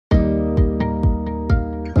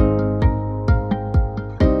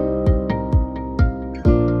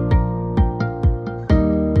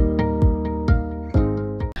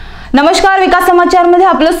नमस्कार, विकास समाचार मध्ये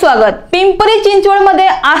आपलं स्वागत। पिंपरी चिंचवडमध्ये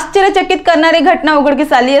आश्चर्यचकित करणारी घटना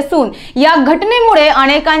उघडकीस आली असून या घटनेमुळे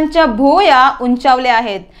अनेकांच्या भुवया उंचावल्या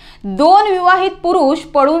आहेत। दोन विवाहित पुरुष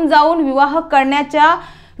पळून जाऊन विवाह करण्याच्या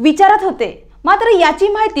विचारात होते, मात्र याची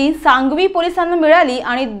माहिती सांगवी पोलिसांना मिळाली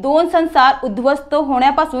आणि दोन संसार उद्ध्वस्त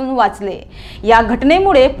होण्यापासून वाचले। या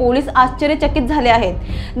घटनेमुळे पोलीस आश्चर्यचकित झाले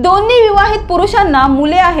आहेत। दोन्ही विवाहित पुरुषांना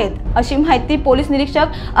मुले आहेत अशी माहिती पोलीस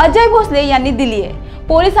निरीक्षक अजय भोसले यांनी दिली आहे।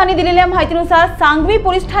 पोलिसांनी दिलेल्या माहितीनुसार सांगवी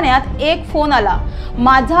पोलीस ठाण्यात एक फोन आला।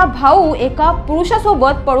 माझा भाऊ एका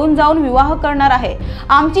पुरुषासोबत पळून जाऊन विवाह करणार आहे,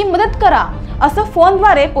 आमची मदत करा असं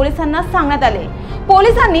फोनद्वारे पोलिसांना सांगण्यात आले।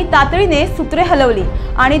 पोलिसांनी तातडीने सूत्रे हलवली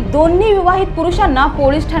आणि दोन्ही विवाहित पुरुषांना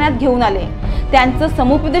पोलीस ठाण्यात घेऊन आले। त्यांचं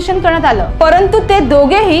समुपदेशन करण्यात आलं, परंतु ते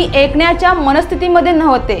दोघेही ऐकण्याच्या मनस्थितीमध्ये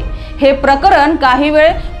नव्हते। हे प्रकरण काही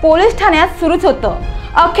वेळ पोलीस ठाण्यात सुरूच होतं।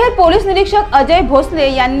 अखेर पोलीस निरीक्षक अजय भोसले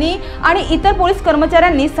यांनी आणि इतर पोलीस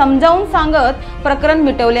कर्मचाऱ्यांनी समजावून सांगत प्रकरण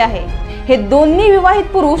मिटवले आहे। हे दोन्ही विवाहित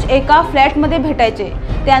पुरुष एका फ्लॅटमध्ये भेटायचे,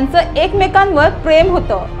 त्यांचं एकमेकांवर प्रेम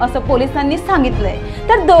होतं असं पोलिसांनी सांगितलंय।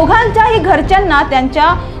 तर दोघांच्याही घरच्यांना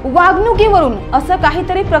त्यांच्या वागणुकीवरून असं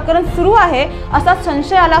काहीतरी प्रकरण सुरू आहे असा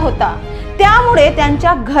संशय आला होता। त्यामुळे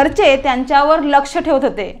त्यांच्या घरचे त्यांच्यावर लक्ष ठेवत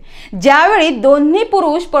होते। ज्यावेळी दोन्ही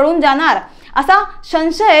पुरुष पळून जाणार असा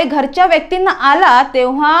संशय घरच्या व्यक्तींना आला,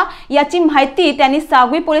 तेव्हा याची माहिती त्यांनी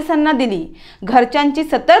सांगवी पोलिसांना दिली। घरच्यांची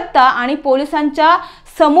सतर्कता आणि पोलिसांच्या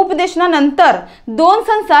समुपदेशनानंतर दोन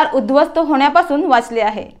संसार उद्ध्वस्त होण्यापासून वाचले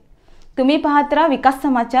आहे। तुम्ही पाहत राहा विकास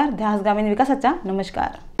समाचार, ध्यास ग्रामीण विकासाचा।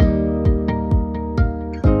 नमस्कार।